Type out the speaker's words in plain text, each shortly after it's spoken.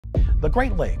The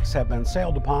Great Lakes have been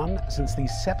sailed upon since the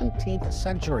 17th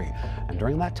century, and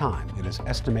during that time, it is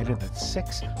estimated that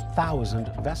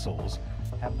 6,000 vessels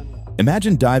have been lost.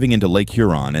 Imagine diving into Lake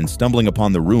Huron and stumbling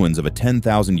upon the ruins of a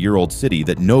 10,000-year-old city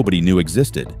that nobody knew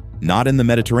existed. Not in the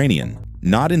Mediterranean,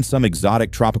 not in some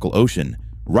exotic tropical ocean,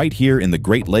 right here in the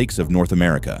Great Lakes of North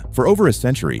America. For over a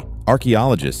century,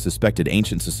 archaeologists suspected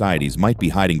ancient societies might be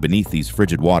hiding beneath these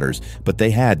frigid waters, but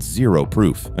they had zero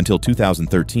proof until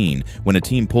 2013, when a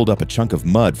team pulled up a chunk of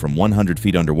mud from 100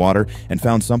 feet underwater and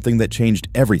found something that changed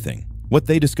everything. What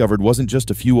they discovered wasn't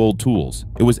just a few old tools.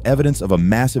 It was evidence of a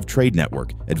massive trade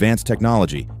network, advanced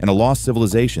technology, and a lost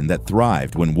civilization that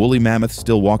thrived when woolly mammoths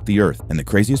still walked the earth. And the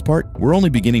craziest part? We're only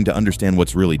beginning to understand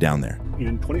what's really down there.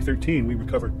 In 2013, we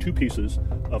recovered 2 pieces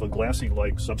of a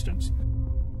glassy-like substance.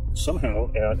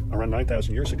 Somehow, at around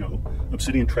 9,000 years ago,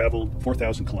 obsidian traveled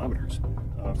 4,000 kilometers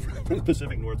from the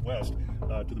Pacific Northwest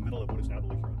to the middle of what is now the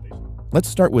Lake Huron Basin. Let's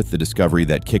start with the discovery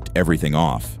that kicked everything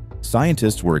off.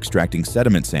 Scientists were extracting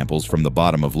sediment samples from the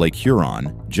bottom of Lake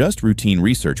Huron, just routine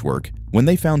research work, when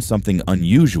they found something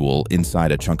unusual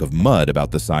inside a chunk of mud about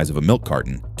the size of a milk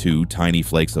carton. 2 tiny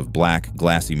flakes of black,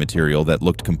 glassy material that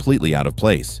looked completely out of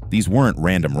place. These weren't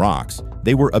random rocks.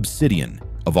 They were obsidian,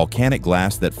 a volcanic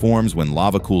glass that forms when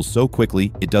lava cools so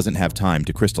quickly it doesn't have time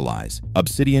to crystallize.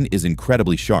 Obsidian is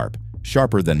incredibly sharp,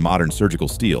 sharper than modern surgical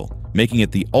steel, making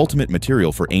it the ultimate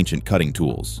material for ancient cutting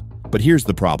tools. But here's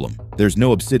the problem. There's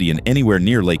no obsidian anywhere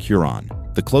near Lake Huron.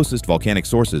 The closest volcanic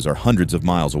sources are hundreds of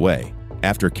miles away.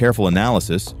 After careful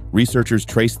analysis, researchers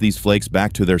traced these flakes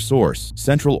back to their source,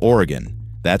 Central Oregon.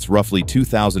 That's roughly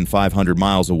 2,500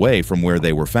 miles away from where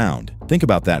they were found. Think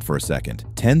about that for a second.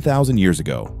 10,000 years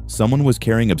ago, someone was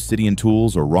carrying obsidian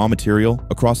tools or raw material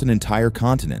across an entire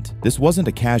continent. This wasn't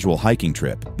a casual hiking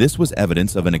trip. This was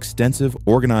evidence of an extensive,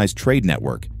 organized trade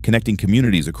network connecting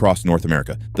communities across North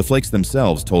America. The flakes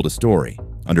themselves told a story.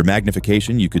 Under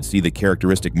magnification, you could see the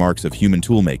characteristic marks of human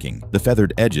toolmaking, the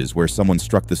feathered edges where someone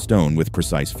struck the stone with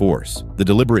precise force, the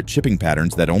deliberate chipping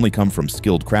patterns that only come from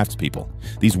skilled craftspeople.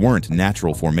 These weren't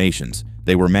natural formations.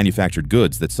 They were manufactured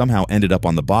goods that somehow ended up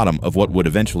on the bottom of what would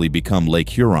eventually become Lake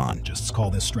Huron. Geologists call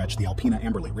this stretch the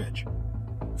Alpena-Amberley Ridge.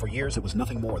 For years, it was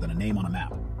nothing more than a name on a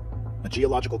map. A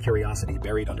geological curiosity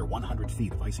buried under 100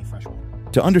 feet of icy freshwater.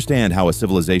 To understand how a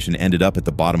civilization ended up at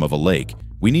the bottom of a lake,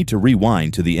 we need to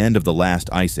rewind to the end of the last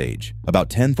ice age. About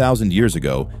 10,000 years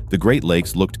ago, the Great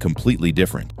Lakes looked completely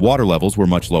different. Water levels were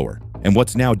much lower, and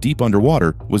what's now deep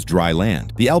underwater was dry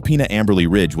land. The Alpena-Amberley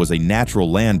Ridge was a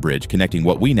natural land bridge connecting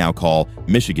what we now call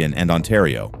Michigan and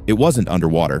Ontario. It wasn't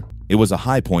underwater, it was a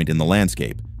high point in the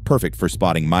landscape, perfect for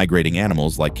spotting migrating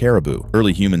animals like caribou.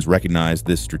 Early humans recognized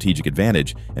this strategic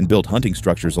advantage and built hunting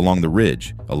structures along the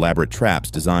ridge, elaborate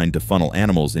traps designed to funnel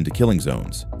animals into killing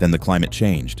zones. Then the climate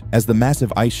changed. As the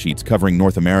massive ice sheets covering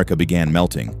North America began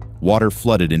melting, water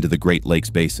flooded into the Great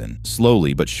Lakes Basin.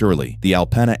 Slowly but surely, the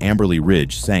Alpena-Amberley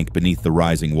Ridge sank beneath the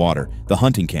rising water. The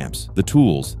hunting camps, the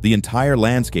tools, the entire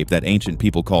landscape that ancient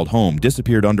people called home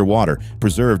disappeared underwater,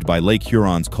 preserved by Lake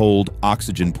Huron's cold,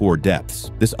 oxygen-poor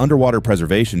depths. This underwater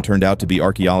preservation turned out to be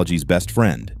archaeology's best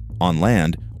friend. On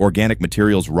land, organic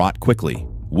materials rot quickly.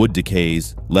 Wood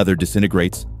decays, leather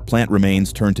disintegrates, plant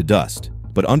remains turn to dust.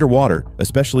 But underwater,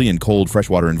 especially in cold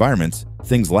freshwater environments,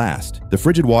 things last. The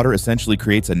frigid water essentially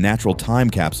creates a natural time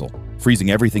capsule, freezing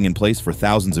everything in place for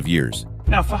thousands of years.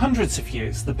 Now, for hundreds of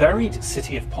years, the buried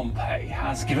city of Pompeii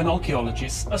has given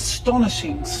archaeologists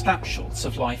astonishing snapshots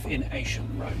of life in ancient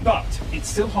Rome, but it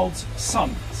still holds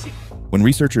some secrets. When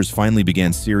researchers finally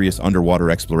began serious underwater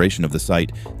exploration of the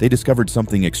site, they discovered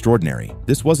something extraordinary.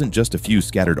 This wasn't just a few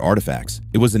scattered artifacts.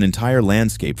 It was an entire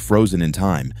landscape frozen in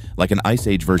time, like an Ice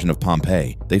Age version of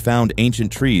Pompeii. They found ancient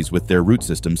trees with their root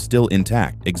systems still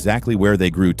intact, exactly where they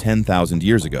grew 10,000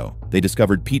 years ago. They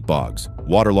discovered peat bogs,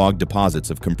 waterlogged deposits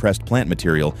of compressed plant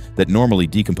material that normally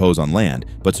decompose on land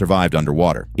but survived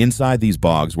underwater. Inside these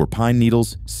bogs were pine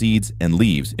needles, seeds, and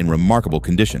leaves in remarkable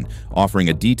condition, offering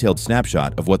a detailed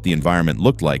snapshot of what the environment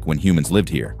looked like when humans lived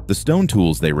here. The stone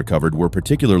tools they recovered were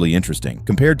particularly interesting.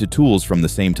 Compared to tools from the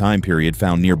same time period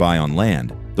found nearby on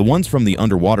land, the ones from the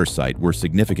underwater site were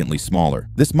significantly smaller.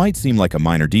 This might seem like a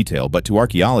minor detail, but to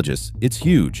archaeologists, it's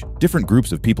huge. Different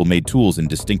groups of people made tools in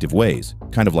distinctive ways,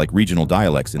 kind of like regional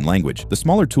dialects in language. The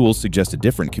smaller tools suggest a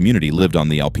different community lived on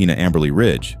the Alpena-Amberley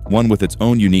Ridge, one with its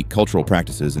own unique cultural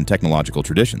practices and technological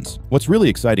traditions. What's really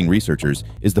exciting researchers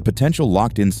is the potential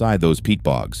locked inside those peat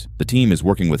bogs. The team is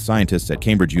working with scientists at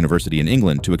Cambridge University in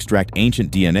England to extract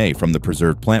ancient DNA from the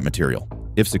preserved plant material.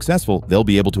 If successful, they'll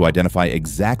be able to identify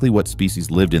exactly what species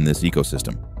lived in this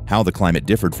ecosystem, how the climate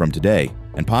differed from today,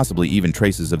 and possibly even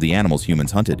traces of the animals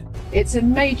humans hunted. It's a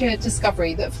major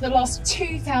discovery that for the last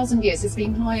 2,000 years has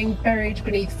been lying buried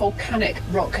beneath volcanic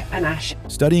rock and ash.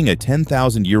 Studying a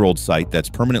 10,000-year-old site that's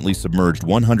permanently submerged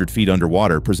 100 feet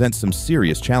underwater presents some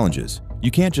serious challenges.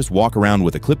 You can't just walk around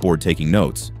with a clipboard taking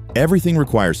notes. Everything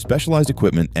requires specialized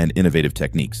equipment and innovative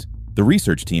techniques. The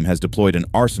research team has deployed an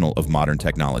arsenal of modern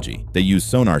technology. They use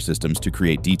sonar systems to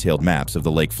create detailed maps of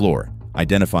the lake floor,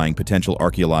 identifying potential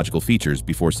archaeological features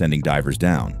before sending divers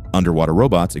down. Underwater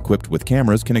robots equipped with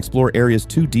cameras can explore areas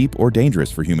too deep or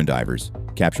dangerous for human divers,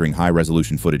 capturing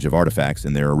high-resolution footage of artifacts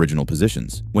in their original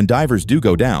positions. When divers do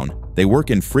go down, they work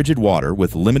in frigid water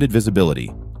with limited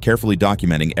visibility, carefully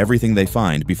documenting everything they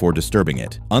find before disturbing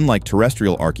it. Unlike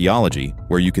terrestrial archaeology,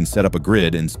 where you can set up a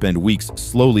grid and spend weeks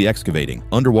slowly excavating,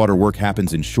 underwater work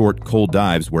happens in short, cold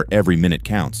dives where every minute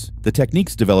counts. The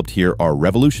techniques developed here are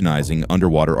revolutionizing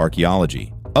underwater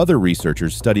archaeology. Other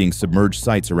researchers studying submerged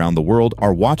sites around the world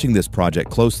are watching this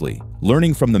project closely,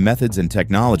 learning from the methods and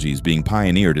technologies being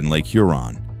pioneered in Lake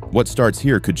Huron. What starts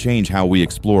here could change how we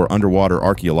explore underwater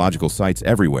archaeological sites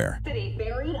everywhere. City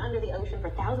buried under the ocean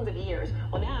for thousands of years.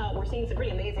 Well, now we're seeing some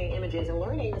pretty amazing images and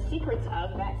learning the secrets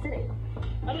of that city.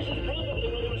 And this is probably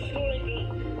where they were storing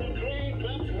the grave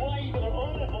trapped wine or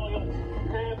olive oil.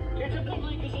 It's a bit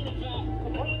like the sort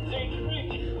of Bronze Age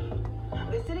bridge.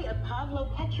 The city of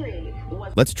Pavlopetri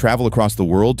was... Let's travel across the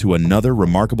world to another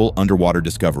remarkable underwater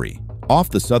discovery. Off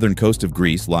the southern coast of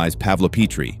Greece lies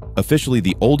Pavlopetri, officially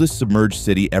the oldest submerged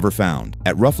city ever found.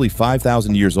 At roughly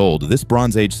 5,000 years old, this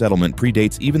Bronze Age settlement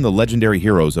predates even the legendary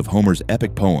heroes of Homer's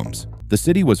epic poems. The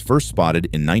city was first spotted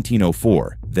in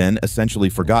 1904, then essentially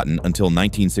forgotten until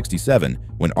 1967,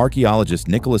 when archaeologist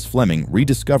Nicholas Fleming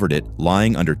rediscovered it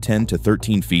lying under 10 to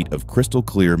 13 feet of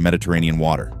crystal-clear Mediterranean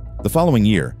water. The following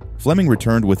year, Fleming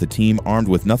returned with a team armed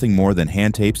with nothing more than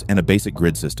hand tapes and a basic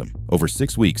grid system. Over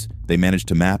 6 weeks, they managed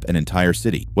to map an entire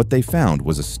city. What they found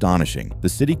was astonishing. The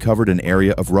city covered an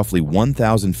area of roughly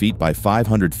 1,000 feet by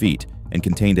 500 feet and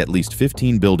contained at least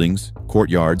 15 buildings,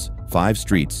 courtyards, 5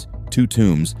 streets, 2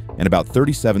 tombs, and about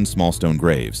 37 small stone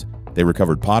graves. They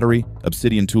recovered pottery,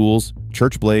 obsidian tools,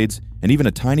 church blades, and even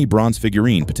a tiny bronze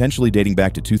figurine potentially dating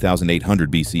back to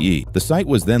 2800 BCE. The site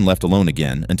was then left alone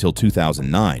again until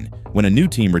 2009, when a new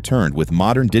team returned with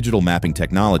modern digital mapping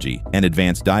technology and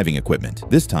advanced diving equipment.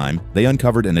 This time, they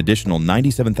uncovered an additional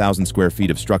 97,000 square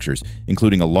feet of structures,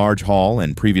 including a large hall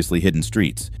and previously hidden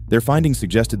streets. Their findings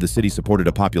suggested the city supported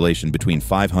a population between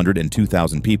 500 and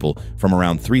 2,000 people from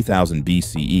around 3000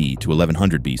 BCE to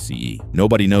 1100 BCE.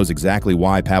 Nobody knows exactly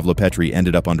why Pavlopetri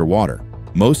ended up underwater.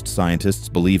 Most scientists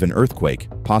believe an earthquake,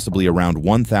 possibly around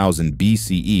 1000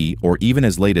 BCE or even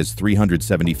as late as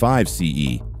 375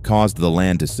 CE, caused the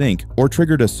land to sink or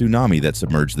triggered a tsunami that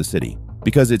submerged the city.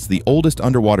 Because it's the oldest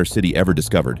underwater city ever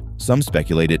discovered, some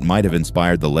speculate it might have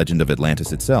inspired the legend of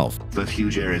Atlantis itself. There's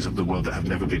huge areas of the world that have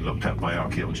never been looked at by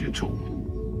archaeology at all.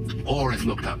 Or if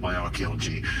looked at by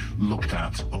archaeology, looked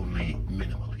at only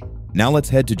minimally. Now let's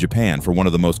head to Japan for one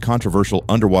of the most controversial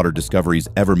underwater discoveries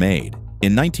ever made.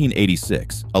 In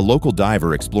 1986, a local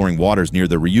diver exploring waters near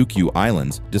the Ryukyu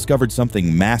Islands discovered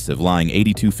something massive lying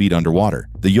 82 feet underwater.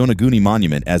 The Yonaguni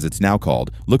Monument, as it's now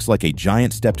called, looks like a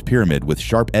giant stepped pyramid with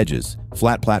sharp edges,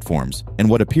 flat platforms, and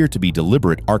what appear to be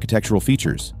deliberate architectural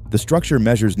features. The structure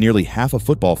measures nearly half a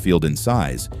football field in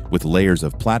size, with layers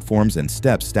of platforms and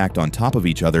steps stacked on top of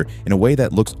each other in a way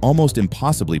that looks almost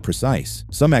impossibly precise.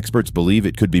 Some experts believe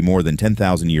it could be more than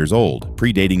 10,000 years old,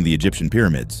 predating the Egyptian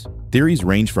pyramids. Theories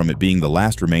range from it being the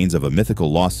last remains of a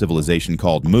mythical lost civilization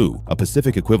called Mu, a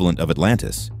Pacific equivalent of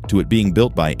Atlantis, to it being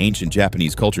built by ancient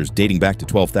Japanese cultures dating back to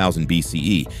 12,000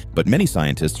 BCE, but many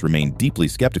scientists remain deeply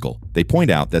skeptical. They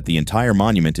point out that the entire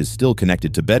monument is still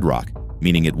connected to bedrock,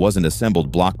 meaning it wasn't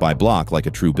assembled block by block like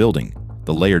a true building.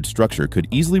 The layered structure could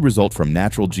easily result from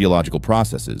natural geological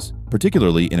processes,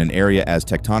 particularly in an area as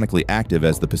tectonically active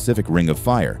as the Pacific Ring of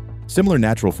Fire. Similar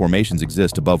natural formations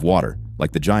exist above water,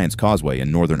 like the Giant's Causeway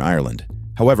in Northern Ireland.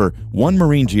 However, one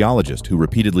marine geologist who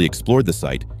repeatedly explored the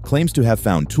site claims to have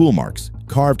found tool marks,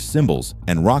 carved symbols,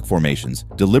 and rock formations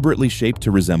deliberately shaped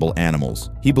to resemble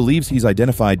animals. He believes he's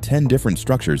identified 10 different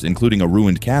structures, including a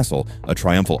ruined castle, a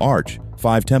triumphal arch,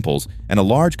 5 temples, and a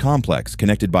large complex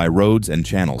connected by roads and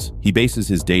channels. He bases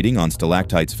his dating on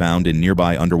stalactites found in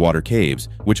nearby underwater caves,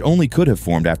 which only could have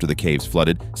formed after the caves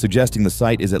flooded, suggesting the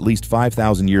site is at least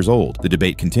 5,000 years old. The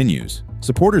debate continues.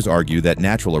 Supporters argue that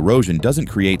natural erosion doesn't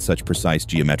create such precise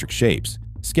geometric shapes.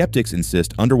 Skeptics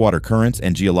insist underwater currents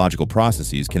and geological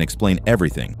processes can explain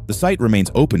everything. The site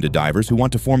remains open to divers who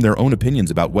want to form their own opinions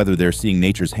about whether they're seeing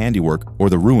nature's handiwork or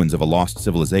the ruins of a lost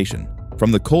civilization.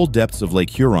 From the cold depths of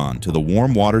Lake Huron to the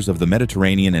warm waters of the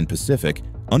Mediterranean and Pacific,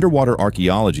 Underwater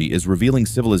archaeology is revealing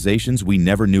civilizations we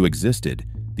never knew existed.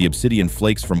 The obsidian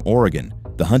flakes from Oregon,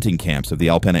 the hunting camps of the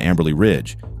Alpena-Amberley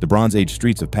Ridge, the Bronze Age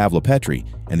streets of Pavlopetri,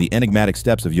 and the enigmatic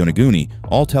steps of Yonaguni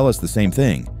all tell us the same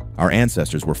thing. Our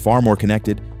ancestors were far more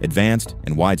connected, advanced,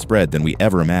 and widespread than we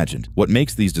ever imagined. What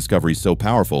makes these discoveries so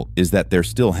powerful is that they're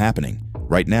still happening.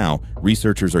 Right now,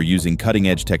 researchers are using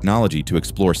cutting-edge technology to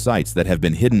explore sites that have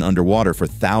been hidden underwater for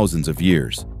thousands of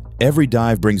years. Every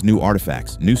dive brings new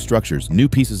artifacts, new structures, new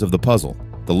pieces of the puzzle.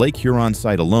 The Lake Huron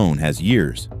site alone has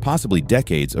years, possibly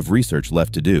decades of research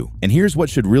left to do. And here's what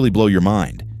should really blow your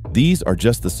mind. These are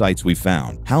just the sites we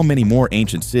found. How many more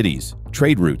ancient cities,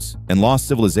 trade routes, and lost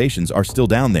civilizations are still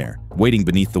down there, waiting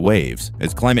beneath the waves?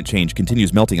 As climate change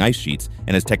continues melting ice sheets,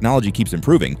 and as technology keeps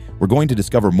improving, we're going to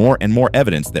discover more and more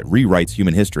evidence that rewrites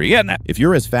human history. If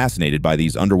you're as fascinated by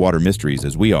these underwater mysteries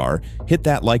as we are, hit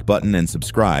that like button and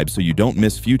subscribe so you don't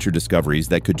miss future discoveries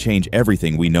that could change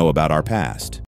everything we know about our past.